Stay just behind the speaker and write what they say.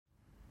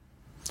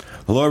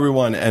Hello,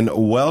 everyone, and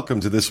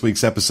welcome to this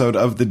week's episode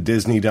of the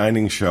Disney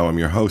Dining Show. I'm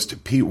your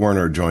host, Pete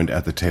Werner, joined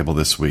at the table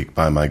this week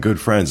by my good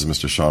friends,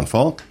 Mr. Sean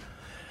Falk,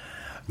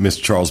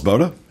 Mr. Charles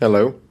Boda.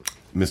 Hello.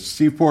 Mr.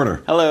 Steve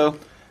Porter. Hello.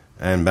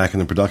 And back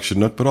in the production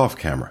nook, but off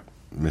camera,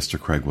 Mr.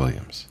 Craig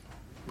Williams.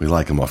 We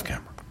like him off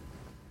camera.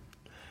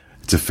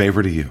 It's a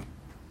favor to you.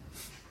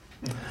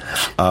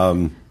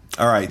 All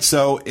right,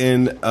 so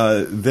in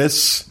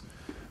this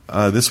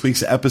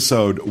week's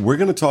episode, we're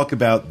going to talk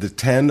about the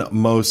 10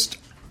 most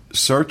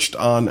searched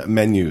on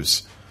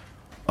menus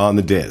on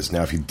the Diz.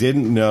 Now, if you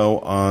didn't know,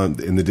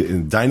 in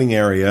the dining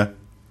area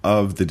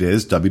of the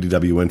Diz,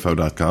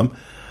 www.info.com,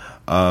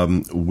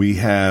 we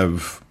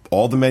have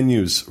all the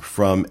menus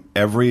from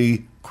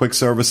every quick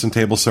service and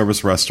table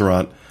service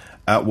restaurant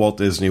at Walt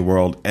Disney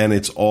World, and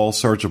it's all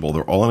searchable.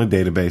 They're all in a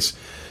database.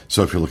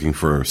 So if you're looking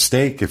for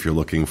steak, if you're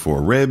looking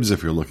for ribs,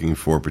 if you're looking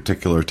for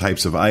particular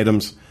types of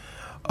items,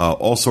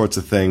 all sorts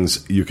of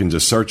things, you can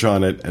just search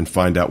on it and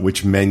find out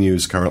which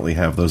menus currently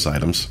have those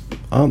items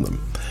on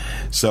them.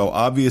 So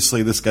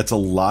obviously this gets a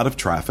lot of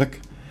traffic,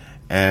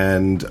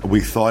 and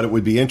we thought it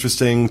would be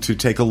interesting to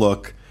take a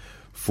look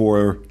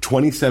for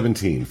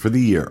 2017, for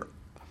the year.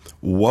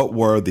 What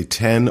were the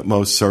 10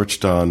 most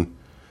searched on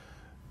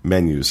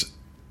menus?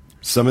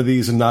 Some of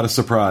these are not a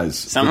surprise.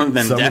 Some of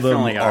them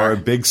definitely are a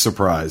big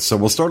surprise. So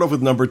we'll start off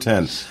with number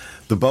 10,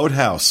 the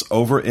Boathouse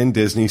over in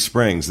Disney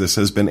Springs. This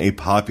has been a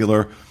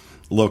popular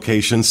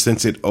location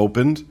since it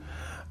opened.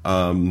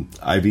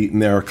 I've eaten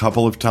there a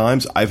couple of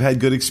times. I've had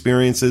good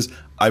experiences.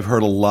 I've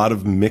heard a lot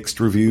of mixed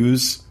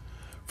reviews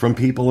from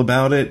people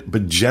about it,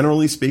 but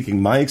generally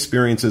speaking, my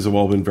experiences have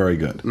all been very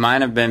good. Mine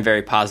have been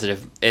very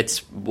positive. It's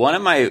one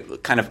of my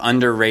kind of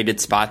underrated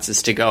spots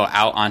is to go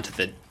out onto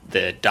the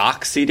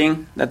dock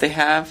seating that they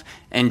have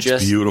and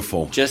just it's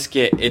beautiful. Just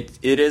get it.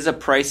 It is a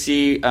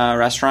pricey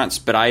restaurant,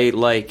 but I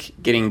like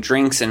getting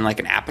drinks and like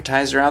an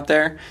appetizer out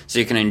there, so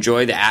you can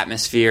enjoy the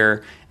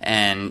atmosphere.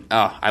 And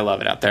I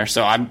love it out there.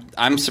 So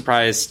I'm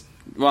surprised.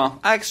 Well,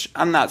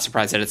 I'm not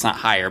surprised that it's not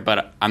higher,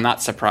 but I'm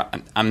not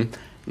surprised. I'm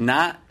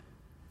not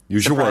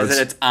Use your surprised words.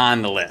 that it's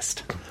on the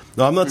list.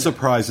 No, I'm not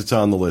surprised it's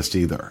on the list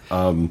either.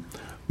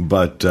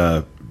 But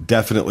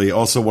definitely,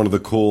 also one of the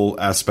cool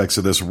aspects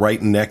of this,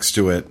 right next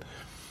to it,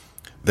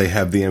 they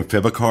have the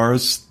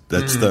amphibicars.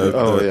 That's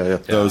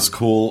those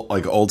cool,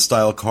 like,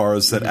 old-style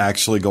cars that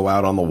actually go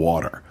out on the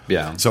water.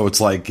 Yeah. So it's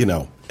like, you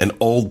know, an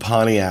old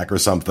Pontiac or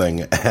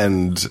something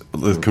and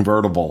the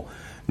convertible,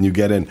 and you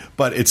get in.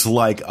 But it's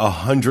like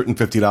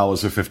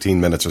 $150 for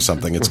 15 minutes or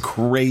something. It's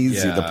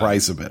crazy, the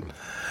price of it.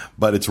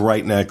 But it's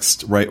right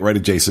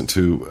adjacent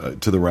to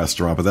the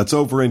restaurant. But that's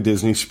over in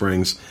Disney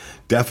Springs.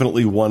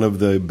 Definitely one of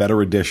the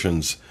better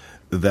additions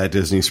that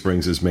Disney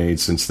Springs has made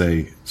since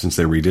they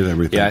redid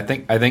everything. Yeah,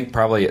 I think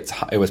probably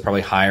it was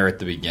probably higher at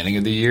the beginning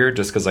of the year,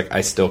 just because like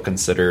I still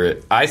consider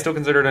it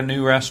a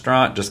new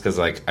restaurant, just because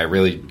like I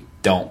really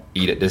don't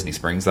eat at Disney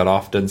Springs that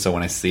often. So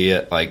when I see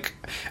it, like,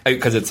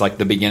 because it's like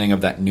the beginning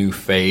of that new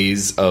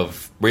phase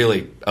of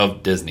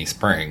Disney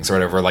Springs or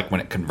whatever, like when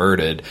it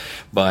converted.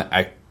 But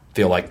I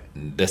feel like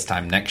this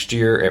time next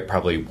year it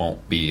probably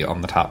won't be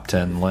on the top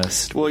 10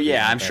 list. Well,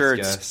 yeah, I'm sure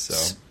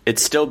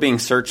it's still being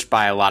searched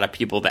by a lot of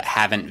people that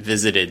haven't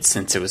visited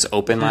since it was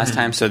open last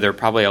time. So there are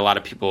probably a lot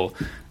of people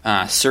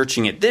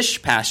searching it this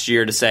past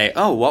year to say,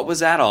 oh, what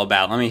was that all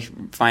about? Let me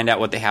find out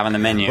what they have on the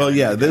menu. Well,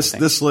 yeah,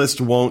 this list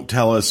won't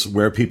tell us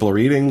where people are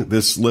eating.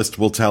 This list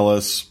will tell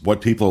us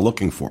what people are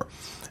looking for.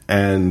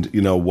 And,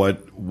 you know,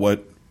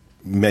 what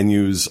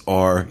menus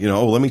are, you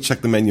know, let me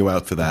check the menu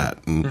out for that,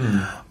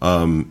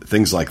 and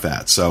things like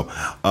that. So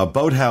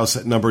Boathouse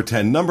at number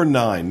 10. Number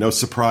 9, no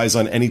surprise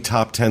on any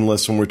top 10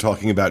 list when we're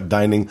talking about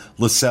dining,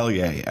 Le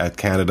Cellier at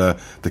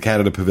the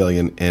Canada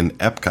Pavilion in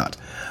Epcot.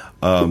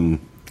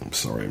 I'm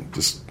sorry, I'm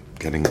just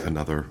getting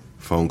another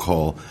phone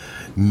call.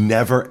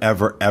 Never,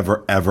 ever,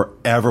 ever, ever,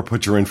 ever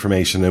put your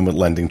information in with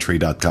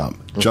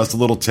lendingtree.com. Just a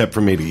little tip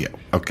from me to you,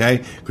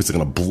 okay? Because they're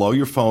going to blow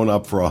your phone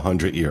up for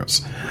 100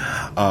 years.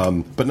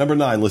 But number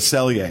 9, Le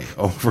Cellier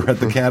over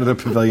at the Canada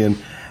Pavilion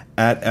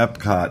at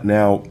Epcot.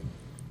 Now,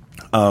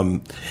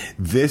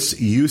 this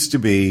used to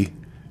be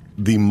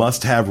the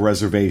must-have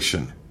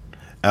reservation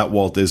at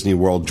Walt Disney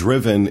World,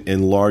 driven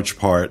in large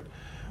part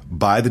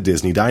by the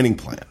Disney dining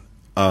plan.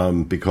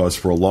 Because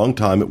for a long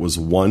time it was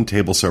one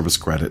table service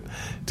credit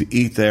to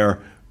eat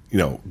there. You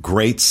know,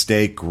 great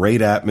steak,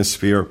 great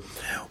atmosphere.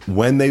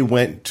 When they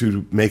went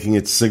to making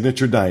it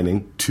signature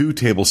dining, 2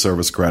 table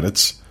service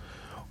credits,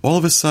 all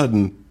of a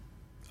sudden,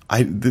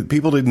 the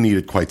people didn't need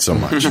it quite so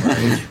much.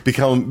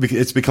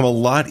 It's become a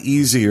lot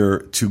easier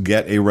to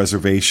get a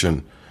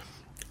reservation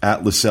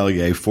at Le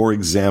Cellier. For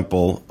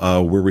example,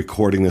 we're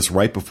recording this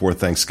right before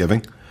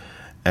Thanksgiving,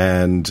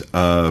 and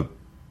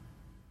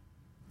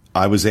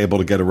I was able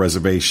to get a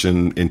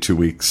reservation in 2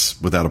 weeks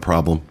without a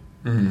problem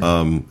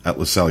at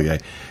Le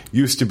Cellier.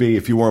 Used to be,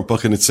 if you weren't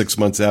booking it 6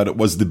 months out, it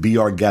was the be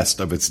our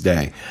guest of its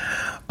day.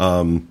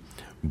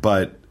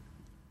 But,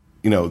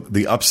 you know,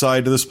 the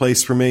upside to this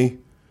place for me,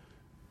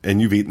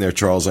 and you've eaten there,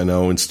 Charles, I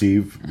know, and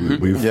Steve.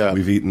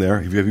 We've eaten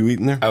there. Have you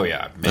eaten there? Oh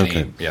yeah,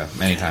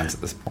 many times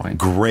at this point.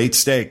 Great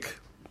steak,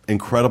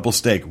 incredible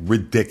steak,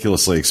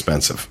 ridiculously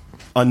expensive,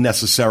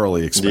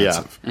 unnecessarily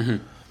expensive. Yeah.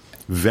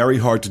 Very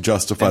hard to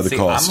justify the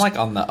cost. I'm like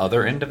on the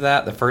other end of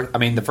that. The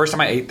first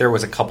time I ate there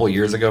was a couple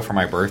years ago for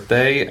my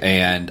birthday,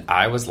 and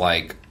I was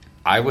like,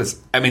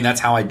 that's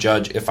how I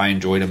judge if I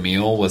enjoyed a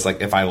meal, was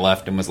like if I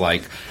left and was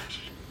like,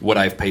 would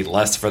I have paid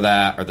less for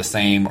that or the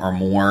same or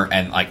more?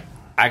 And like,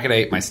 I could have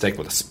ate my steak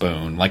with a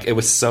spoon. Like, it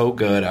was so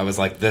good. I was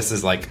like, this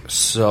is like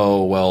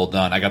so well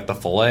done. I got the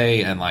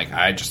filet, and like,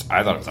 I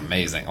thought it was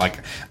amazing.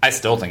 Like, I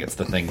still think it's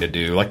the thing to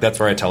do. Like, that's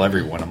where I tell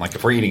everyone, I'm like,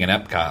 if we're eating in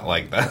Epcot,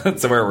 like,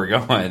 that's where we're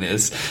going,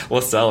 is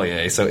Le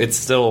Cellier. So it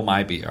still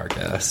might be our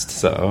guest.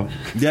 So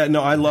yeah,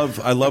 no, I love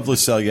Le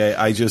Cellier.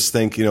 I just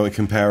think, in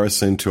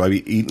comparison to, I've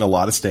eaten a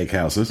lot of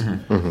steakhouses.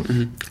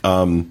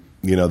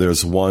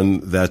 There's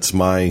one that's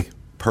my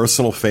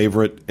personal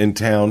favorite in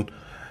town.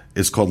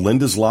 It's called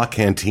Linda's La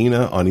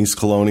Cantina on East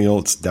Colonial.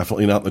 It's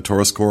definitely not in the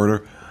tourist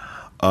corridor.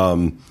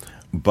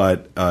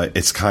 But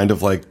it's kind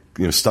of like,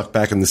 stuck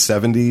back in the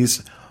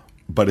 70s.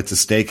 But it's a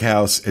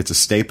steakhouse. It's a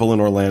staple in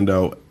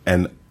Orlando.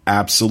 And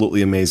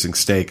absolutely amazing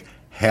steak.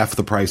 Half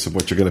the price of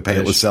what you're going to pay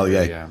at Le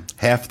Cellier. Yeah.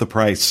 Half the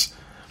price.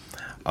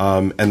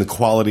 And the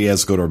quality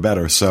as good or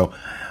better. So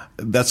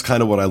that's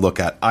kind of what I look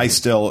at. I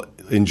still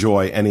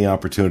enjoy any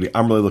opportunity.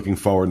 I'm really looking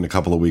forward in a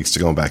couple of weeks to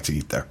going back to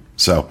eat there.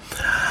 So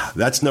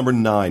that's number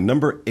 9.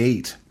 Number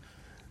 8,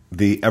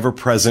 the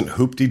ever-present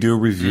Hoop-de-Doo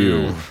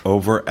review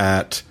over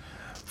at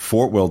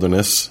Fort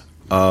Wilderness.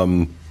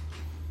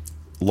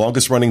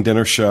 Longest-running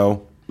dinner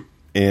show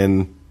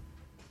in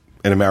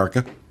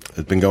America.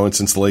 It's been going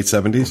since the late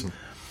 70s.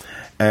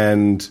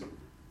 And,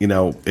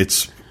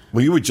 it's...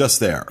 Well, you were just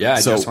there. Yeah,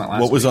 I just went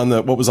last week.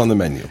 What was on the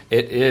menu?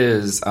 It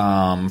is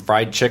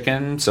fried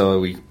chicken.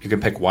 So you can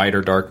pick white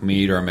or dark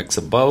meat or a mix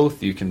of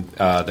both. You can.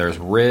 There's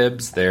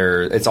ribs.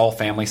 It's all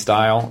family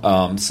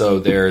style. So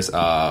there's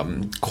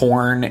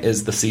corn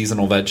is the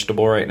seasonal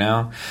vegetable right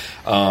now.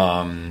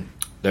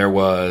 There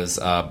was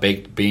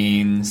baked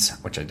beans,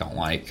 which I don't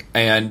like,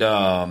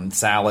 and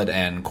salad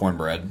and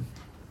cornbread.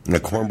 The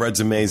cornbread's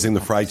amazing.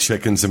 The fried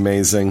chicken's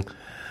amazing.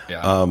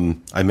 Yeah.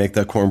 I make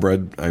that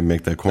cornbread.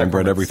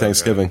 Every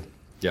Thanksgiving.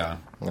 So yeah.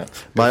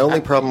 My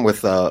only problem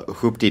with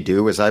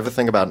Hoop-de-Doo is I have a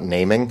thing about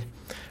naming,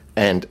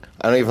 and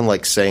I don't even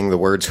like saying the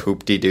words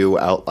Hoop-de-Doo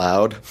out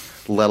loud,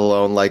 let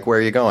alone like, where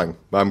are you going?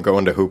 I'm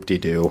going to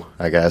Hoop-de-Doo,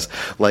 I guess.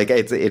 Like,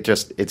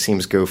 it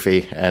seems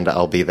goofy, and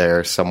I'll be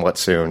there somewhat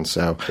soon,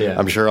 so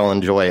I'm sure I'll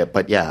enjoy it.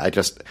 But yeah, I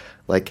just,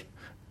 like...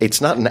 It's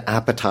not an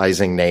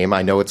appetizing name.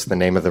 I know it's the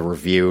name of the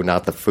review,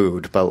 not the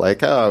food. But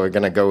like, we're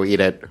going to go eat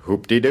at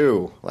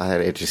Hoop-de-Doo.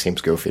 It just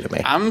seems goofy to me.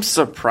 I'm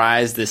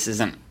surprised this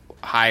isn't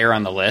higher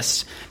on the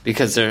list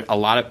because there are a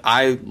lot of...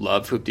 I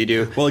love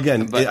Hoop-de-Doo. Well,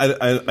 again,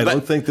 I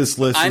don't think this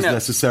list is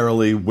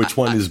necessarily which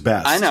one is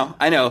best.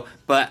 I know.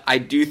 But I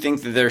do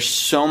think that there's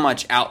so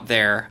much out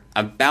there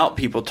about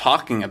people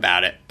talking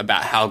about it,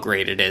 about how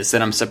great it is,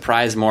 that I'm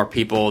surprised more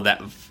people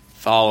that...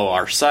 follow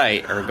our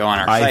site or go on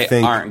our site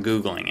aren't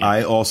Googling it.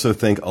 I also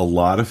think a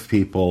lot of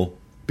people,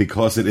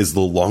 because it is the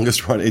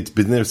longest run, it's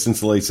been there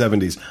since the late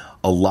 70s,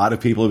 a lot of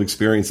people have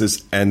experienced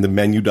this, and the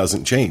menu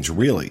doesn't change,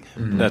 really.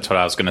 Mm-hmm. That's what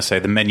I was going to say.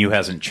 The menu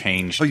hasn't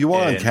changed. Oh, you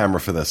are on camera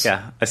for this.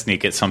 Yeah, I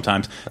sneak it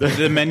sometimes.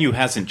 The menu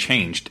hasn't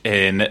changed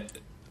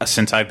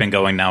since I've been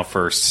going now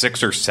for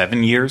 6 or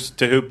 7 years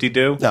to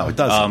Hoop-de-Doo. No, it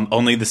doesn't.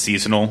 Only the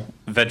seasonal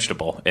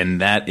vegetable,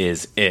 and that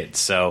is it.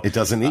 So it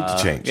doesn't need to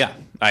change. Yeah.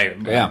 I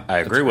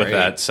agree with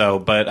that. So,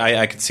 but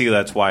I could see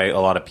that's why a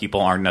lot of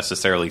people aren't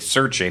necessarily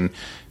searching.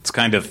 It's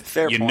kind of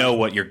Fair point. Know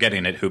what you're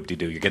getting at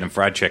Hoop-de-Doo. You're getting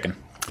fried chicken.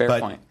 Fair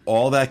point.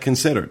 All that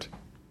considered,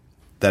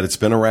 that it's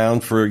been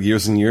around for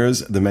years and years,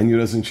 the menu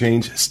doesn't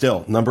change.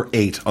 Still, number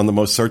 8 on the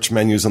most searched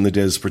menus on the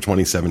Diz for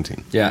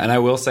 2017. Yeah, and I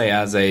will say,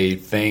 as a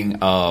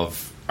thing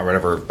of or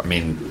whatever. I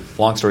mean,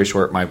 long story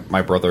short, my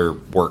brother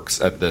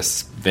works at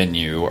this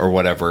venue or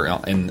whatever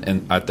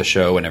in at the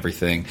show and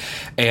everything,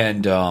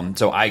 and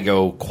so I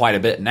go quite a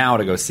bit now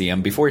to go see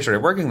him. Before he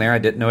started working there, I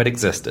didn't know it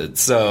existed,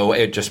 so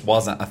it just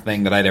wasn't a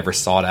thing that I'd ever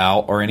sought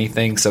out or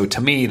anything. So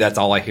to me, that's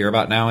all I hear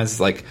about now is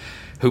like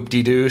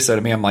Hoop-de-Doo. So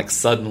to me, I'm like,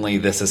 suddenly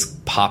this has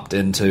popped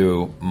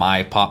into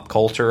my pop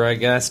culture, I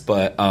guess.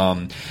 But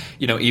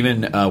you know,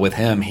 even with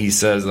him, he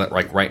says that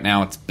like right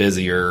now it's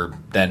busier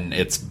than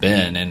it's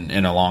been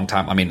in a long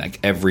time. I mean,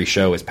 like every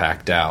show is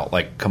packed out,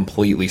 like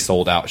completely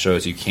sold out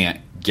shows. You can't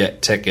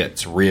get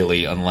tickets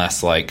really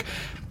unless like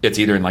it's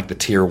either in like the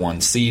tier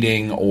 1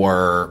 seating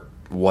or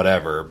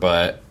whatever.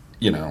 But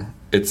you know,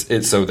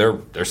 it's so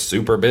they're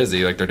super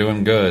busy, like they're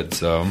doing good.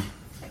 So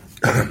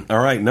all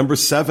right, number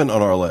 7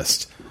 on our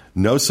list.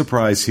 No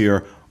surprise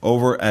here,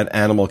 over at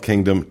Animal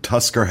Kingdom,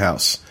 Tusker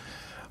House.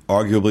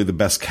 Arguably the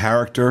best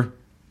character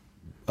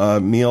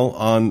meal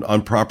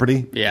on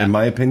property, in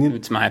my opinion.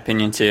 It's my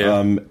opinion,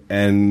 too.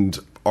 And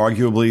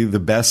arguably the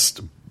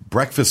best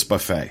breakfast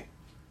buffet.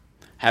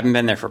 Haven't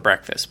been there for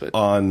breakfast, but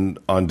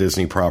on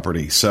Disney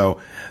property. So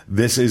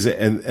this is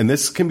and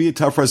this can be a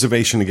tough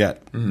reservation to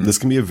get. Mm-hmm. This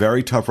can be a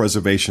very tough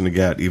reservation to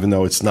get, even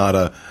though it's not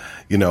a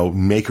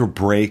make or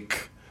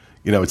break.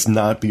 It's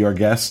not Be Our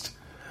Guest,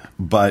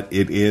 but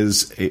it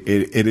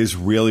is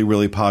really,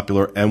 really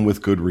popular, and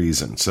with good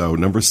reason. So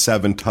number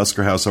 7,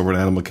 Tusker House over at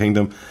Animal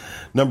Kingdom.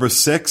 Number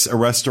 6, a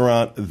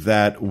restaurant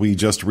that we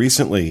just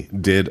recently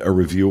did a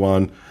review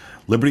on,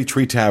 Liberty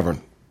Tree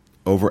Tavern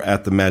over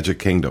at the Magic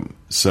Kingdom.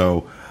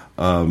 So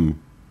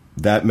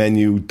that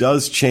menu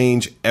does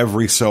change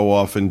every so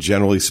often.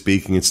 Generally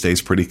speaking, it stays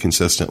pretty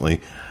consistent.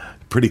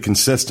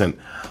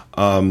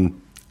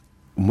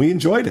 We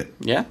enjoyed it.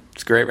 Yeah,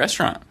 it's a great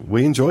restaurant.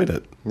 We enjoyed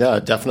it. Yeah,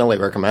 definitely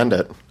recommend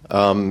it.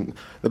 The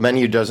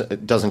menu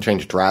doesn't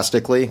change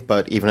drastically,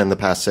 but even in the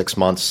past 6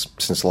 months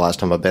since the last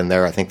time I've been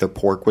there, I think the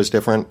pork was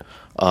different,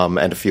 and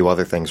a few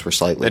other things were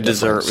slightly different. The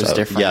dessert was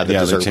different. Yeah, the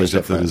dessert was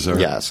different. The dessert.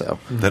 Yeah, so.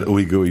 That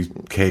ooey gooey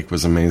cake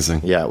was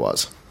amazing. Yeah, it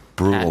was.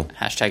 Brutal.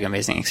 Hashtag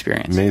amazing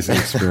experience. Amazing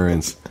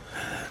experience.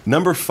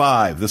 Number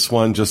 5, this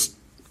one just,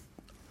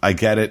 I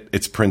get it,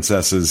 it's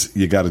princesses,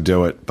 you got to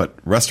do it, but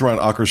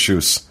Restaurant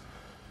Akershus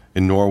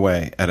in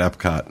Norway at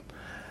Epcot.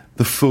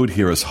 The food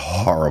here is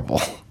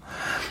horrible.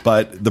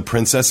 But the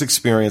princess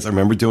experience, I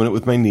remember doing it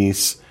with my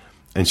niece,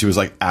 and she was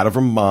like out of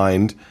her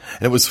mind.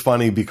 And it was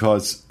funny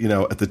because,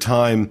 at the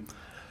time,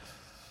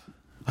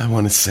 I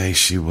want to say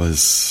she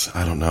was,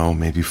 I don't know,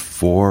 maybe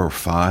 4 or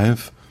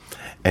 5.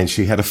 And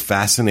she had a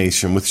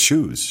fascination with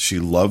shoes. She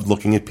loved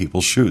looking at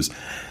people's shoes.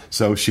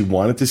 So she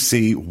wanted to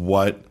see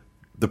what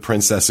the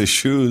princess's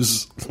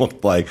shoes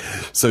looked like.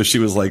 So she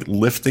was like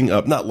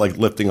not like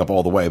lifting up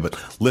all the way, but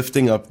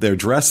lifting up their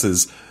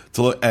dresses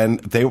to look.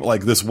 And they were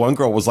like, this one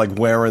girl was like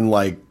wearing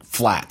like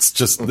flats.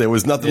 Just there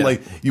was nothing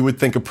like you would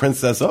think a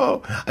princess.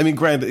 Oh, I mean,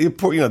 granted,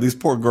 these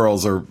poor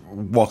girls are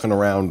walking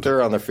around.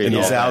 They're on their feet in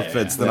these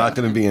outfits. They're not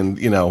going to be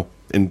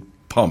in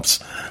pumps.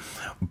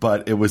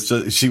 But it was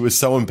just, she was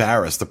so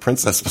embarrassed. The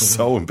princess was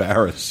so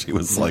embarrassed. She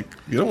was like,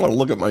 you don't want to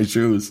look at my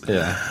shoes.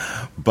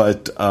 Yeah.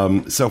 But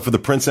so for the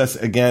princess,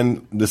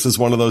 again, this is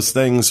one of those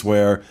things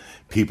where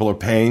people are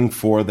paying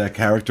for that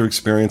character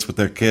experience with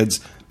their kids.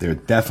 They're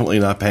definitely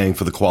not paying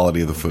for the quality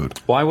of the food.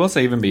 Well, I will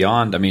say even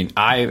beyond, I mean,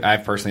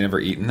 I've personally never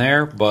eaten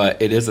there,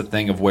 but it is a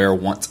thing of where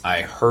once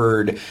I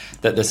heard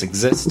that this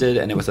existed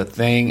and it was a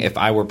thing, if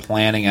I were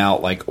planning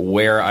out like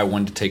where I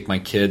wanted to take my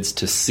kids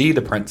to see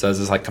the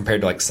princesses, like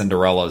compared to like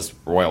Cinderella's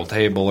royal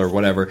table or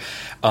whatever,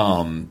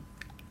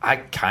 I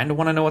kind of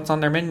want to know what's on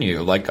their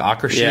menu. Like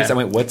Akershus, Yeah. I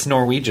mean, what's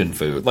Norwegian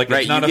food? Like,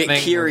 Right, it's not you a get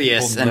thing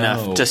curious where people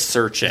enough know. to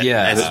search it.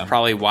 Yeah. That's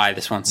probably why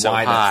this one's so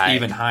why high. that's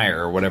even higher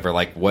or whatever.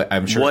 Like, what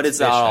I'm sure. What it's is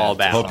that fish all has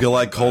to about? be Hope you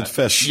like something, cold but-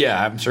 fish.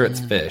 Yeah, I'm sure it's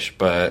fish,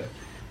 but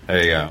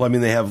there you go. Well, I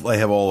mean, they have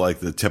all like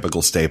the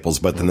typical staples,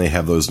 but then they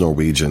have those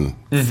Norwegian.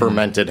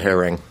 Fermented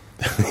herring.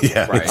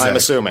 Yeah, Right. I'm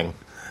assuming.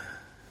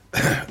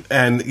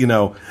 And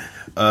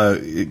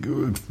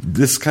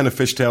this kind of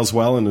fishtails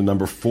well into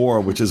number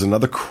 4, which is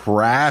another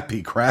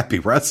crappy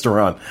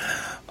restaurant.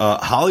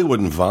 Hollywood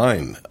and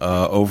Vine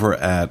over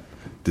at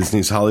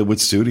Disney's Hollywood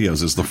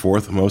Studios is the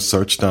 4th most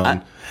searched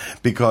on.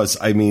 Because,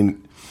 I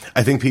mean,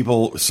 I think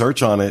people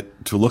search on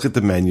it to look at the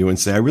menu and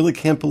say, I really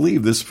can't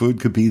believe this food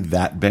could be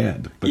that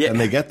bad. But then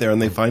they get there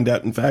and they find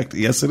out, in fact,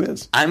 yes, it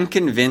is. I'm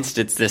convinced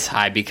it's this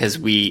high because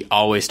we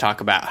always talk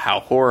about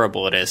how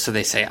horrible it is. So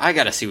they say, I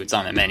got to see what's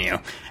on the menu.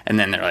 And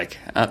then they're like,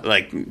 I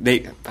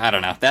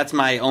don't know. That's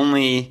my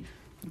only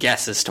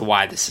guess as to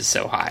why this is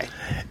so high.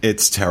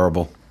 It's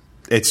terrible.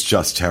 It's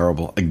just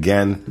terrible.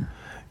 Again,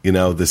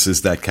 this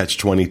is that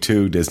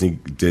catch-22, Disney,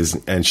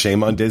 and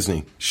shame on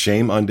Disney.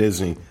 Shame on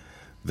Disney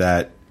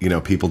that,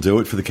 people do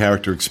it for the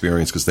character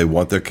experience because they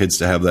want their kids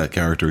to have that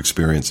character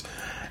experience,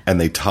 and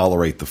they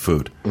tolerate the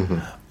food.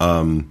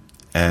 Mm-hmm.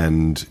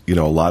 And,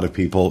 a lot of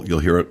people, you'll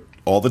hear it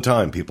all the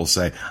time. People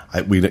say,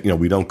 we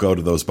don't go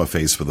to those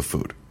buffets for the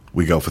food.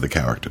 We go for the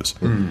characters.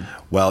 Mm.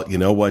 Well, you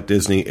know what,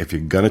 Disney? If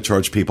you're going to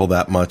charge people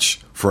that much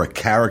for a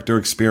character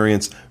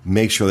experience,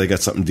 make sure they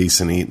get something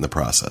decent to eat in the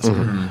process.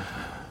 Mm-hmm.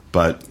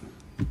 But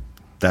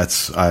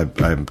that's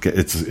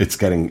it's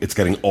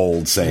getting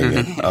old saying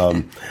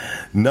it.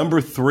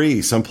 Number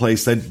 3,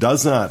 someplace that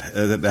does not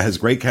that has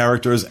great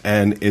characters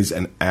and is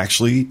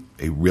actually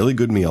a really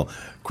good meal.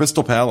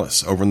 Crystal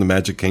Palace over in the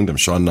Magic Kingdom.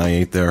 Sean and I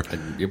ate there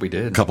we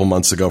did. a couple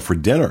months ago for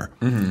dinner.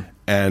 Mm-hmm.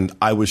 And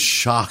I was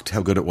shocked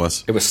how good it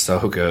was. It was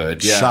so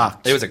good. Yeah.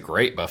 Shocked. It was a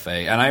great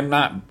buffet. And I'm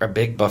not a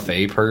big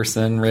buffet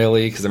person,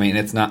 really, because,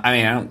 it's not,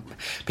 I don't,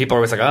 people are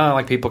always like, oh,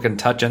 like, people can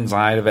touch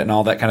inside of it and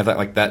all that kind of thing.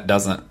 Like,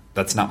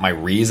 that's not my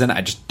reason.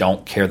 I just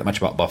don't care that much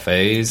about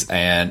buffets,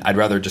 and I'd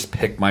rather just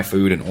pick my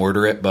food and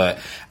order it. But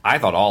I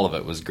thought all of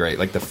it was great.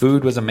 Like, the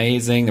food was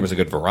amazing. There was a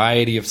good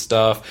variety of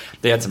stuff.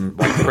 They had some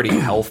pretty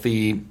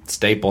healthy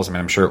staples.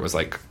 I'm sure it was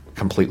like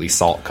completely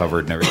salt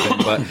covered and everything,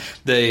 but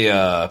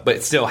but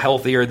it's still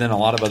healthier than a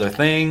lot of other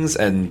things.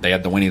 And they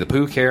had the Winnie the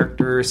Pooh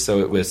characters,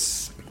 so it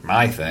was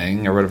my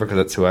thing or whatever because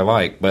that's who I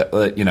like. But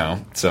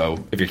so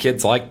if your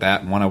kids like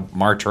that and want to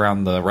march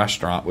around the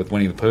restaurant with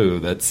Winnie the Pooh,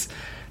 that's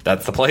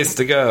the place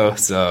to go.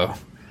 So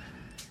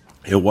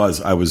It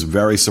was. I was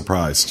very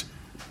surprised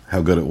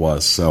how good it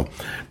was. So,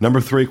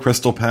 number 3,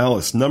 Crystal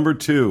Palace. Number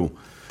 2,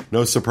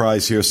 no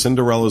surprise here,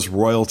 Cinderella's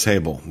Royal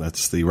Table.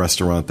 That's the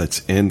restaurant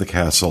that's in the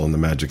castle in the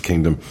Magic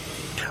Kingdom.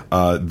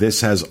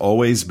 This has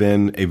always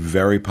been a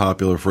very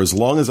popular, for as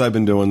long as I've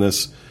been doing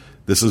this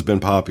has been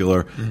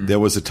popular. Mm-hmm. There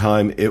was a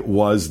time it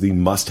was the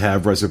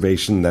must-have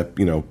reservation that,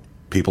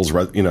 people's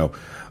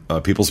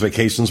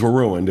vacations were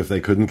ruined if they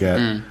couldn't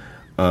get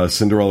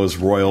Cinderella's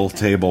Royal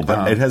Table.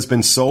 But it has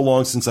been so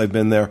long since I've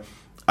been there,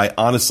 I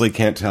honestly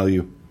can't tell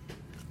you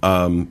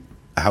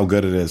how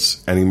good it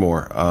is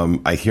anymore.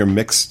 I hear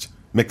mixed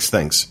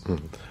things.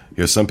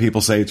 Mm-hmm. Some people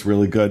say it's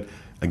really good.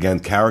 Again,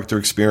 character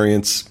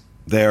experience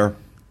there.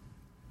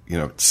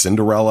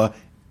 Cinderella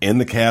in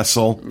the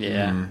castle.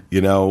 Yeah.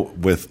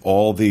 With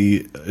all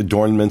the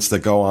adornments that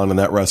go on in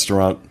that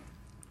restaurant.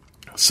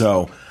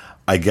 So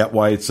I get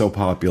why it's so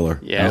popular.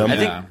 Yeah. I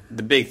think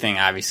the big thing,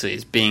 obviously,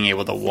 is being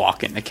able to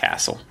walk in the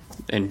castle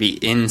and be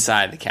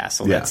inside the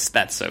castle. Yeah.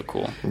 That's so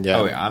cool. Yeah.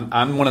 Oh, yeah.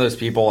 I'm one of those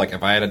people, like,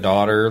 if I had a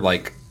daughter,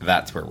 like,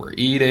 that's where we're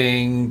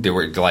eating.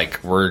 We're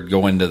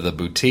going to the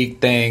boutique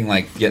thing,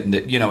 like, getting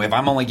to, if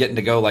I'm only getting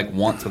to go, like,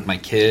 once with my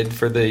kid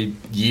for the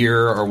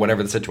year or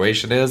whatever the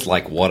situation is,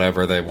 like,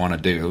 whatever they want to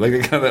do.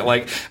 Like,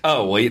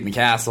 oh, we'll eat in the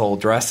castle,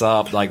 dress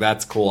up, like,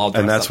 that's cool. I'll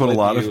dress and that's up what with a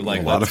lot you.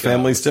 of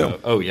families do.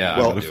 Oh, yeah.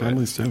 A lot of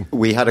families do.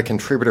 We had a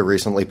contributor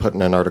recently put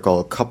in an article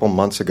a couple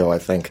months ago, I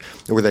think,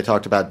 where they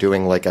talked about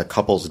doing, like, a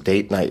couple's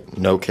date night,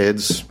 no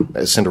kids,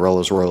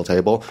 Cinderella's Royal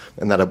Table,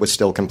 and that it was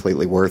still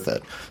completely worth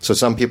it. So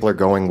some people are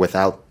going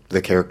without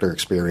the character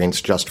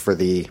experience just for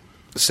the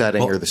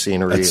setting or the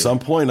scenery. At some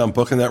point, I'm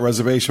booking that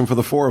reservation for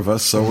the 4 of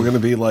us, so we're going to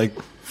be like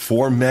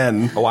 4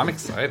 men. Oh, I'm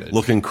excited.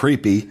 Looking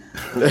creepy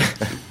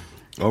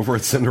over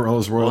at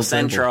Cinderella's Royal We'll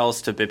send Table.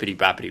 Charles to Bippity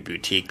Boppity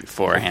Boutique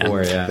beforehand.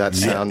 That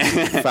sounds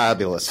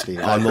fabulous,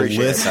 Steve. I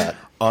appreciate that.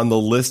 On the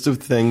list of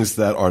things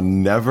that are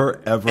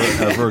never, ever,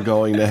 ever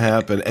going to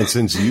happen, and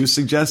since you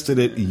suggested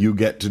it, you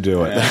get to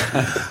do it.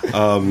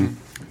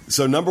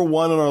 So number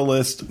 1 on our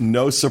list,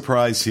 no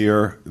surprise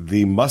here,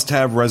 the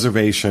must-have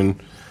reservation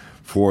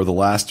for the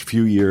last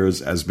few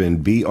years has been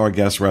Be Our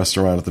Guest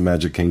restaurant at the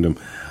Magic Kingdom.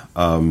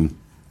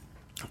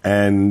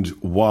 And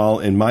while,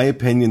 in my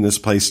opinion, this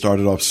place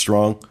started off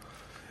strong,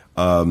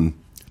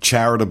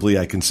 charitably,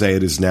 I can say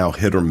it is now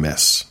hit or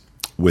miss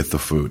with the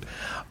food.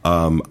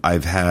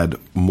 I've had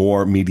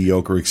more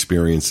mediocre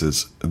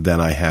experiences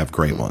than I have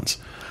great ones.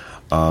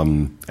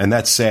 And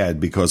that's sad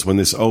because when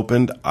this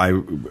opened, I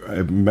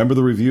remember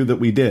the review that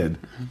we did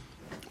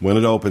when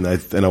it opened,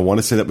 and I want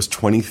to say that was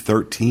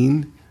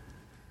 2013,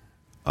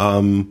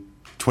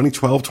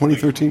 2012,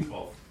 2013?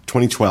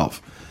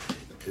 2012.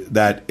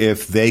 That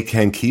if they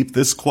can keep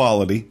this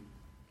quality,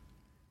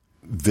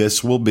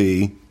 this will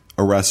be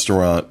a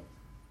restaurant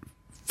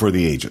for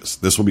the ages.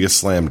 This will be a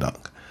slam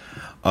dunk.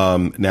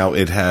 Now,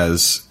 it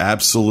has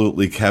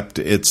absolutely kept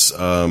its...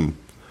 kept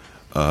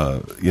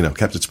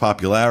its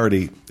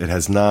popularity. It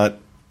has not.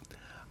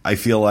 I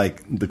feel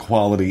like the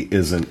quality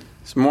isn't.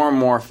 It's more and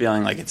more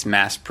feeling like it's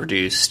mass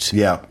produced.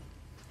 Yeah.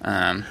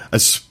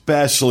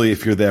 Especially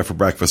if you're there for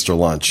breakfast or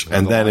lunch,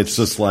 and then it's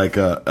just like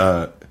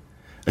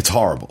it's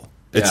horrible.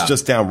 It's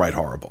just downright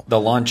horrible. The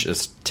lunch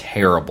is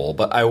terrible,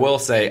 but I will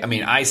say,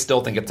 I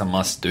still think it's a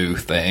must-do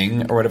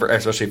thing or whatever,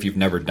 especially if you've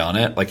never done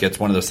it. Like, it's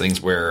one of those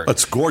things where...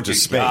 It's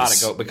gorgeous space. You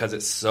gotta go because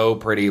it's so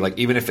pretty. Like,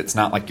 even if it's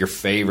not, like, your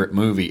favorite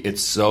movie,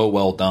 it's so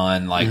well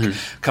done. Like,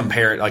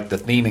 compare it, like, the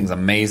theming's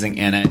amazing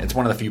in it. It's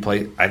one of the few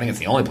places... I think it's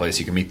the only place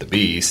you can meet the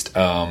Beast.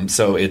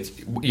 So it's,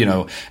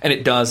 and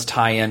it does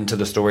tie into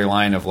the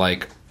storyline of,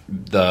 like,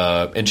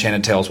 the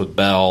Enchanted Tales with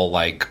Belle,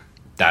 like...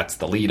 That's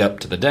the lead up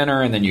to the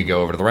dinner, and then you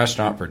go over to the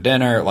restaurant for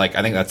dinner. Like,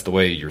 I think that's the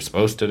way you're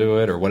supposed to do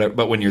it or whatever.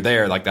 But when you're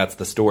there, like, that's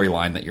the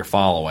storyline that you're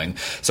following.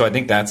 So I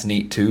think that's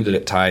neat, too, that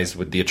it ties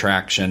with the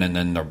attraction and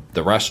then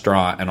the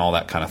restaurant and all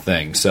that kind of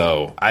thing.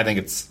 So I think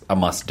it's a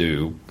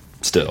must-do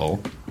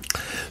still.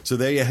 So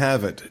there you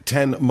have it.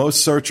 10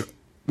 most search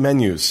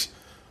menus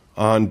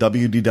on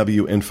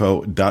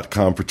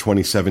wdwinfo.com for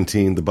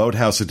 2017. The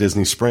Boathouse at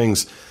Disney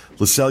Springs,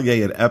 Le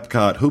Cellier at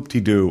Epcot,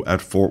 Hoop-Dee-Doo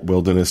at Fort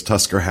Wilderness,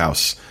 Tusker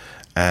House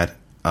at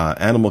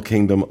Animal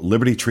Kingdom,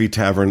 Liberty Tree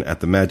Tavern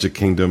at the Magic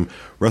Kingdom,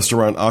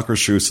 Restaurant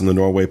Akershus in the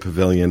Norway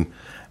Pavilion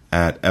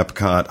at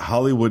Epcot,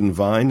 Hollywood and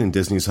Vine in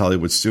Disney's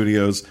Hollywood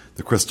Studios,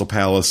 the Crystal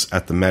Palace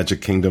at the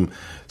Magic Kingdom,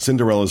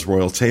 Cinderella's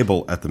Royal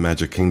Table at the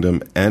Magic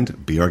Kingdom,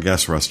 and Be Our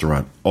Guest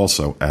restaurant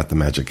also at the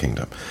Magic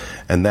Kingdom.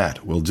 And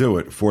that will do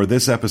it for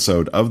this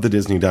episode of the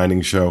Disney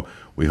Dining Show.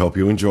 We hope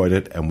you enjoyed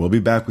it, and we'll be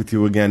back with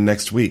you again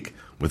next week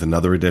with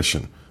another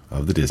edition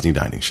of the Disney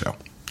Dining Show.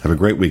 Have a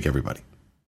great week, everybody.